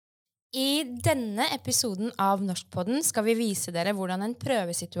I denne episoden av Norskpodden skal vi vise dere hvordan en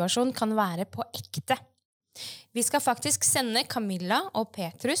prøvesituasjon kan være på ekte. Vi skal faktisk sende Camilla og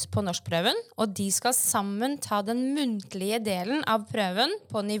Petrus på Norskprøven, og de skal sammen ta den muntlige delen av prøven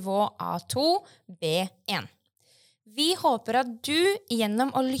på nivå A2, B1. Vi håper at du,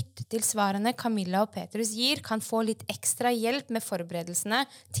 gjennom å lytte til svarene Camilla og Petrus gir, kan få litt ekstra hjelp med forberedelsene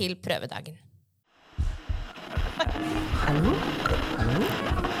til prøvedagen. Hallo?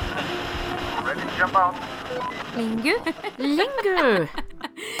 Lingu? Lingu!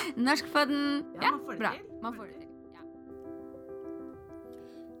 Norskpodden. Ja, bra. Man får det til. Ja.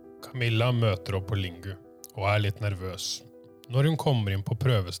 Camilla møter opp på Lingu og er litt nervøs. Når hun kommer inn på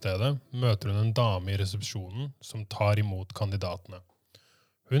prøvestedet, møter hun en dame i resepsjonen som tar imot kandidatene.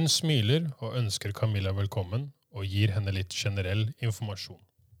 Hun smiler og ønsker Camilla velkommen og gir henne litt generell informasjon.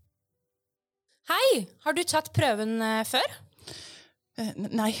 Hei, har du tatt prøven før?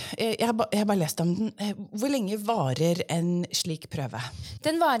 Nei, jeg har bare lest om den. Hvor lenge varer en slik prøve?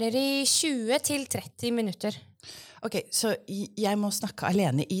 Den varer i 20 til 30 minutter. Ok, så jeg må snakke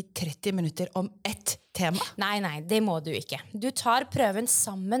alene i 30 minutter om ett tema? Nei, det må du ikke. Du tar prøven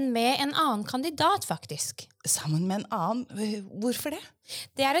sammen med en annen kandidat, faktisk. Sammen med en annen? Hvorfor det?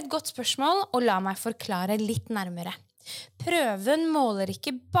 Det er et godt spørsmål, og la meg forklare litt nærmere. Prøven måler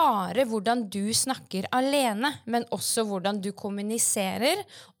ikke bare hvordan du snakker alene, men også hvordan du kommuniserer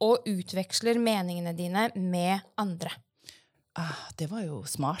og utveksler meningene dine med andre. Det var jo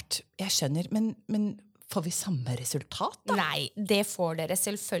smart. Jeg skjønner, men får vi samme resultat da? Nei, det får dere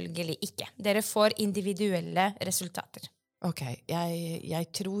selvfølgelig ikke. Dere får individuelle resultater. Ok,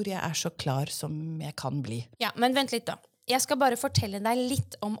 jeg tror jeg er så klar som jeg kan bli. Ja, men vent litt da. Jeg skal bare fortelle deg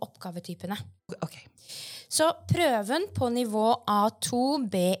litt om oppgavetypene. Ok. Så prøven på nivå A2,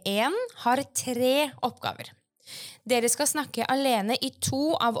 B1 har 3 oppgaver. Dere skal snakke alene i 2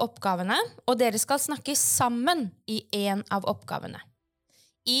 av oppgavene, og dere skal snakke sammen i 1 av oppgavene.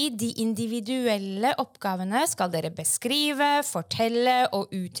 I de individuelle oppgavene skal dere beskrive, fortelle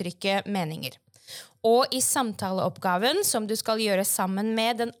og uttrykke meninger. Og i samtaleoppgaven, som du skal gjøre sammen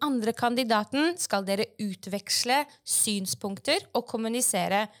med den andre kandidaten, skal dere utveksle synspunkter og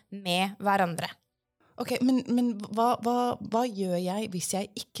kommunisere med hverandre. Ok, men hva gjør jeg hvis jeg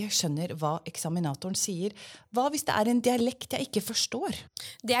ikke skjønner hva eksaminatoren sier? Hva hvis det er en dialekt jeg ikke forstår?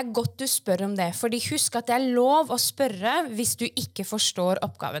 Det er godt du spør om det, fordi husk at det er lov å spørre hvis du ikke forstår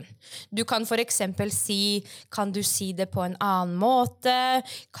oppgaven. Du kan for eksempel si, kan du si det på en annen måte?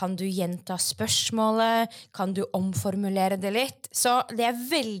 Kan du gjenta spørsmålet? Kan du omformulere det litt? Så det er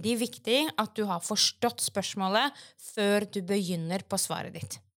veldig viktig at du har forstått spørsmålet før du begynner på svaret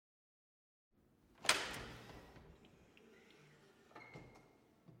ditt.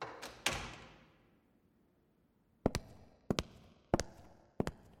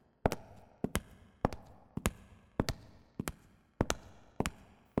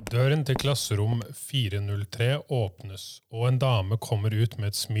 Døren til klasserom 403 åpnes, og en dame kommer ut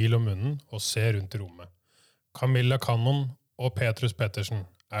med et smil om munnen og ser rundt i rommet. Camilla Canon og Petrus Pettersen,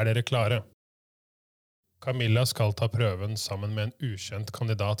 er dere klare? Camilla skal ta prøven sammen med en ukjent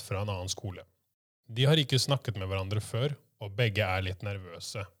kandidat fra en annen skole. De har ikke snakket med hverandre før, og begge er litt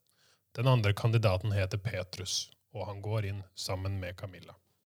nervøse. Den andre kandidaten heter Petrus, og han går inn sammen med Camilla.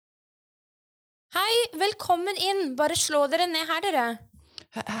 Hei, velkommen inn! Bare slå dere ned her, dere.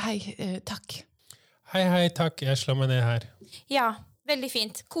 Hei, takk. Hei, takk, jeg slår meg ned her. Ja, veldig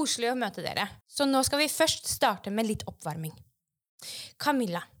fint. Koselig å møte dere. Så nå skal vi først starte med litt oppvarming.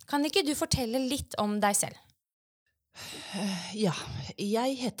 Camilla, kan ikke du fortelle litt om deg selv? Ja,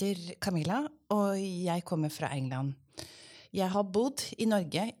 jeg heter Camilla, og jeg kommer fra England. Jeg har bodd i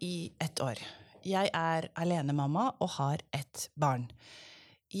Norge i 1 år. Jeg er alenemamma og har 1 barn.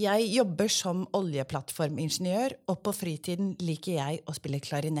 Jeg jobber som oljeplattformingeniør, og på fritiden liker jeg å spille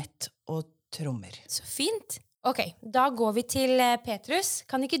klarinett og trommer. Så fint. Ok, da går vi til Petrus.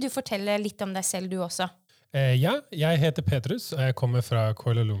 Kan ikke du fortelle litt om deg selv du også? Ja, jeg heter Petrus, og jeg kommer fra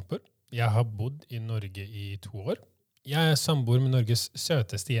Kuala Lumpur. Jeg har bodd i Norge i 2 år. Jeg er samboer med Norges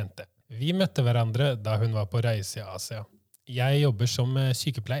søteste jente. Vi møtte hverandre da hun var på reise i Asia. Jeg jobber som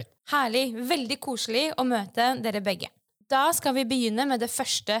sykepleier. Herlig, veldig koselig å møte dere begge. Da skal vi begynne med det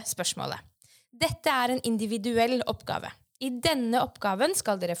første spørsmålet. Dette er en individuell oppgave. I denne oppgaven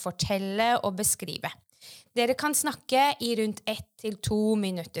skal dere fortelle og beskrive. Dere kan snakke i rundt 1 til 2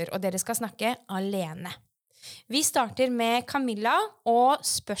 minutter, og dere skal snakke alene. Vi starter med Camilla, og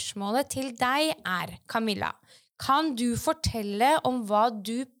spørsmålet til deg er, Camilla, kan du fortelle om hva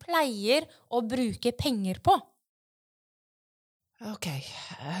du pleier å bruke penger på? Ok.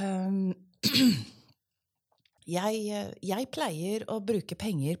 Jeg pleier å bruke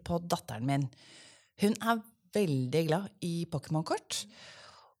penger på datteren min. Hun veldig glad i Pokemon-kort,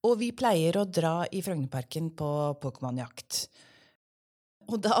 og vi pleier å dra i Frognerparken på Pokemon-jakt.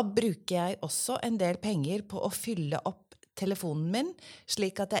 Og da bruker jeg også en del penger på å fylle opp telefonen min,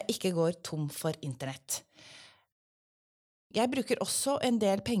 slik at jeg ikke går tom for internett. Jeg bruker også en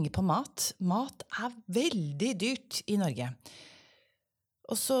del penger på mat. Mat veldig dyrt i Norge.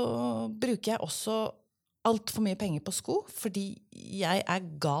 Og så bruker jeg også alt for mye penger på sko, fordi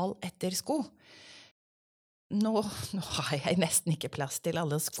jeg gal etter sko. Nå har jeg nesten ikke plass til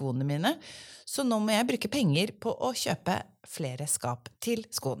alle skoene mine, så nå må jeg bruke penger på å kjøpe flere skap til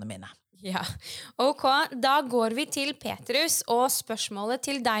skoene mine. Ja, ok. Da går vi til Petrus, og spørsmålet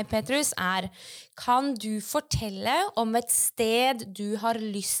til deg, Petrus, kan du fortelle om et sted du har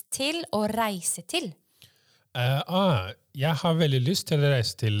lyst til å reise til? Jeg har veldig lyst til å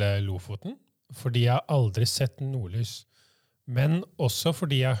reise til Lofoten, fordi jeg har aldri sett nordlys. Men også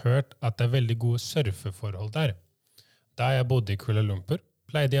fordi jeg har hørt at det veldig gode surfeforhold der. Da jeg bodde i Kuala Lumpur,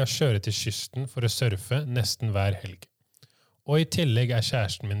 pleide jeg å kjøre til kysten for å surfe nesten hver helg. Og i tillegg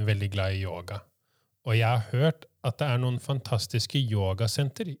kjæresten min veldig glad i yoga. Og jeg har hørt at det noen fantastiske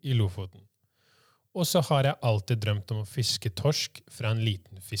yogasenter i Lofoten. Og så har jeg alltid drømt om å fiske torsk fra en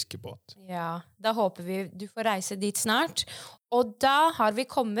liten fiskebåt. Ja, da håper vi du får reise dit snart. Og da har vi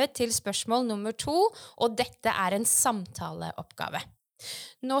kommet til spørsmål nummer 2, og dette en samtaleoppgave.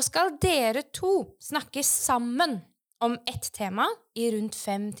 Nå skal dere 2 snakke sammen om et tema i rundt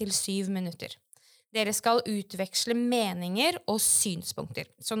 5 til 7 minutter. Dere skal utveksle meninger og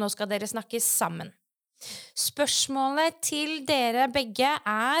synspunkter, så nå skal dere snakke sammen. Spørsmålet til dere begge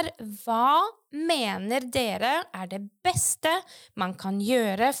hva mener dere det beste man kan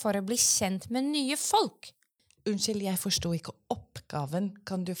gjøre for å bli kjent med nye folk? Unnskyld, jeg forstod ikke oppgaven.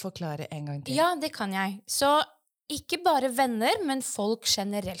 Kan du forklare en gang til? Ja, det kan jeg. Så ikke bare venner, men folk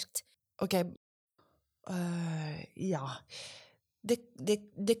generelt. Ok, ja.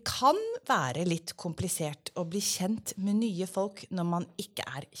 Det kan være litt komplisert å bli kjent med nye folk når man ikke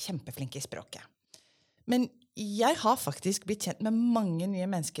kjempeflink i språket. Men jeg har faktisk blitt kjent med mange nye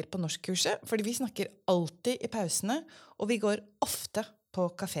mennesker på norskkurset, fordi vi snakker alltid i pausene, og vi går ofte på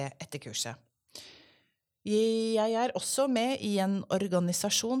kafé etter kurset. Jeg også med i en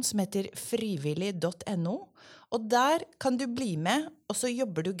organisasjon som heter frivillig.no, og der kan du bli med, og så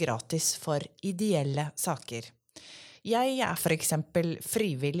jobber du gratis for ideelle saker. Jeg for eksempel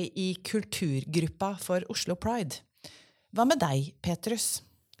frivillig i kulturgruppa for Oslo Pride. Hva med deg, Petrus?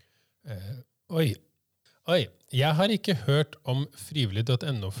 Oi, jeg har ikke hørt om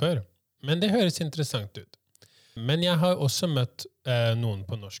frivillig.no før, men det høres interessant ut. Men jeg har også møtt noen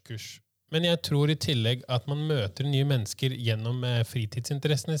på norskkurs. Men jeg tror i tillegg at man møter nye mennesker gjennom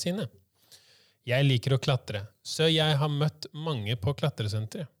fritidsinteressene sine. Jeg liker å klatre, så jeg har møtt mange på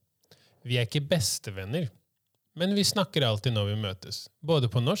klatresenteret. Vi ikke bestevenner, men vi snakker alltid når vi møtes, både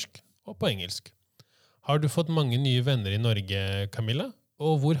på norsk og på engelsk. Har du fått mange nye venner i Norge, Camilla?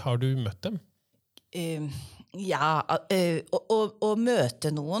 Og hvor har du møtt dem? Å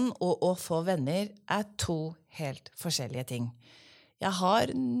møte noen og å få venner 2 helt forskjellige ting. Jeg har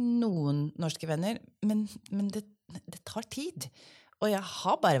noen norske venner, men det tar tid. Og jeg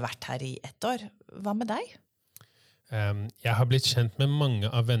har bare vært her i 1 år. Hva med deg? Jeg har blitt kjent med mange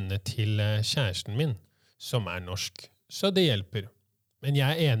av vennene til kjæresten min, som norsk, så det hjelper. Men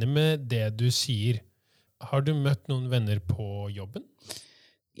jeg enig med det du sier. Har du møtt noen venner på jobben?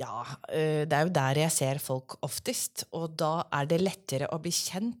 Ja, det jo der jeg ser folk oftest, og da det lettere å bli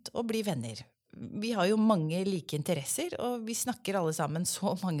kjent og bli venner. Vi har jo mange like interesser, og vi snakker alle sammen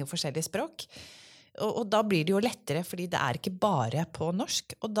så mange forskjellige språk. Og da blir det jo lettere, fordi det ikke bare på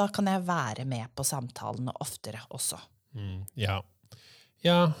norsk, og da kan jeg være med på samtalene oftere også. Ja,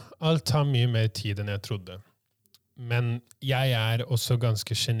 alt tar mye mer tid enn jeg trodde. Men jeg også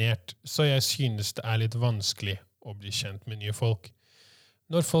ganske genert, så jeg synes det litt vanskelig å bli kjent med nye folk.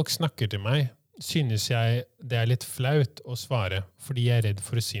 Når folk snakker til meg, synes jeg det litt flaut å svare, fordi jeg redd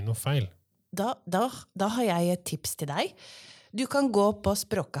for å si noe feil. Da har jeg et tips til deg. Du kan gå på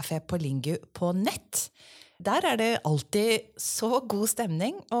språkkafé på Lingu på nett. Der det alltid så god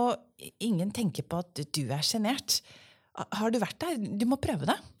stemning, og ingen tenker på at du genert. Har du vært der? Du må prøve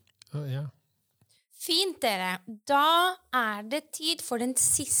det. Ja. Fint, dere. Da det tid for den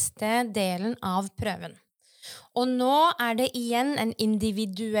siste delen av prøven. Og nå det igjen en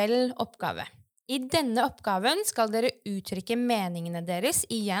individuell oppgave. I denne oppgaven skal dere uttrykke meningene deres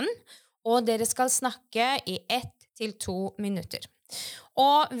igjen, og dere skal snakke i 1 til 2 minutter.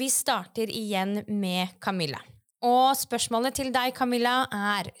 Og vi starter igjen med Camilla. Og spørsmålet til deg, Camilla,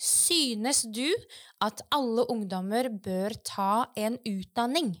 synes du at alle ungdommer bør ta en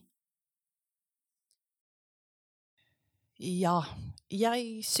utdanning? Ja,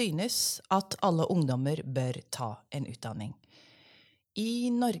 jeg synes at alle ungdommer bør ta en utdanning.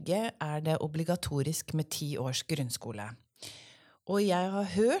 I Norge det obligatorisk med 10 års grunnskole. Og jeg har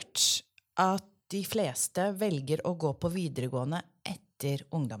hørt at de fleste velger å gå på videregående etter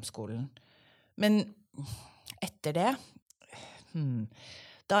ungdomsskolen. Men etter det,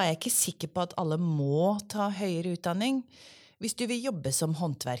 da jeg ikke sikker på at alle må ta høyere utdanning. Hvis du vil jobbe som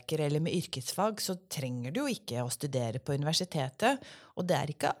håndverker eller med yrkesfag, så trenger du jo ikke å studere på universitetet, og det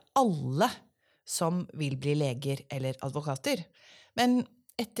ikke alle som vil bli leger eller advokater. Men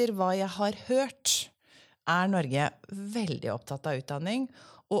etter hva jeg har hørt, Norge veldig opptatt av utdanning,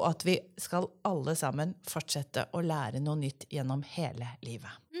 og at vi skal alle sammen fortsette å lære noe nytt gjennom hele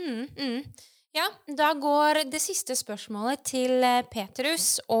livet. Ja, da går det siste spørsmålet til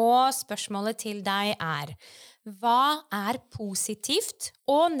Petrus, og spørsmålet til deg hva positivt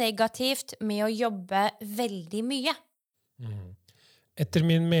og negativt med å jobbe veldig mye? Etter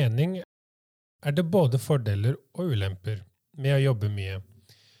min mening det både fordeler og ulemper med å jobbe mye.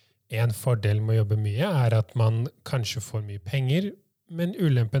 En fordel med å jobbe mye at man kanskje får mye penger, men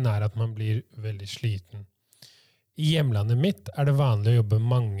ulempen at man blir veldig sliten. I hjemlandet mitt det vanlig å jobbe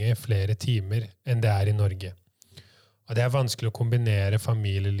mange flere timer enn det i Norge. Og det vanskelig å kombinere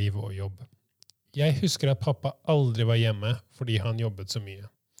familieliv og jobb. Jeg husker at pappa aldri var hjemme fordi han jobbet så mye.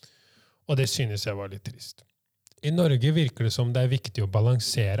 Og det synes jeg var litt trist. I Norge virker det som det viktig å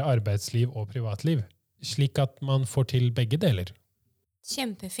balansere arbeidsliv og privatliv, slik at man får til begge deler.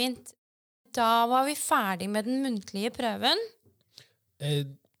 Kjempefint. Da var vi ferdig med den muntlige prøven.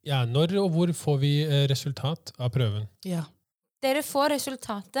 Ja, når og hvor får vi resultat av prøven? Ja. Dere får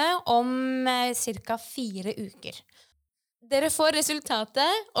resultatet om cirka 4 uker. Dere får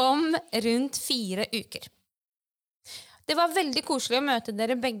resultatet om rundt 4 uker. Det var veldig koselig å møte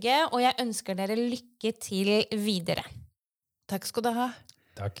dere begge, og jeg ønsker dere lykke til videre. Takk skal du ha.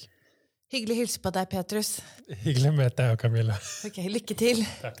 Takk. Hyggelig hilse på deg, Petrus. Hyggelig å møte deg, Camilla. Ok, lykke til.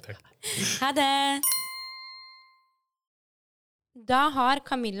 Takk. Ha det! Da har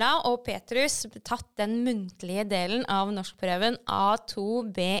Camilla og Petrus tatt den muntlige delen av Norskprøven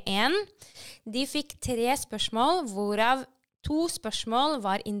A2-B1. De fikk 3 spørsmål, hvorav 2 spørsmål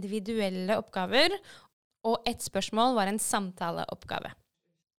var individuelle oppgaver, og 1 spørsmål var en samtaleoppgave.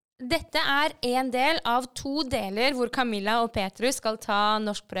 Dette en del av 2 deler hvor Camilla og Petrus skal ta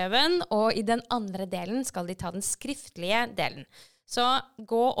Norskprøven, og i den andre delen skal de ta den skriftlige delen. Så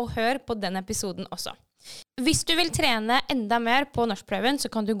gå og hør på den episoden også. Hvis du vil trene enda mer på Norskprøven, så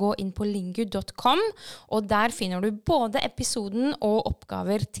kan du gå inn på lingu.com, og der finner du både episoden og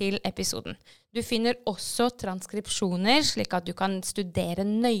oppgaver til episoden. Du finner også transkripsjoner, slik at du kan studere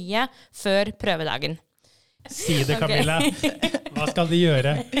nøye før prøvedagen. Si det, Camilla. Hva skal de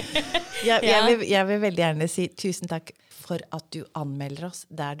gjøre? Jeg vil veldig gjerne si tusen takk for at du anmelder oss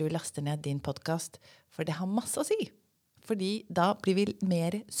der du laster ned din podcast, for det har masse å si. Fordi da blir vi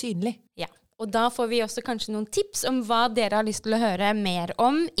mer synlig. Ja, og da får vi også kanskje noen tips om hva dere har lyst til å høre mer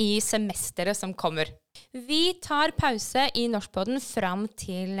om i semesteret som kommer. Vi tar pause i Norskpodden fram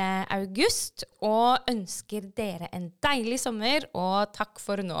til august, og ønsker dere en deilig sommer, og takk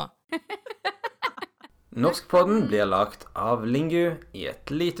for nå. Norskpodden blir lagt av Lingu i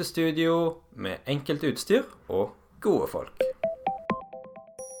et lite studio med enkelt utstyr og gode folk.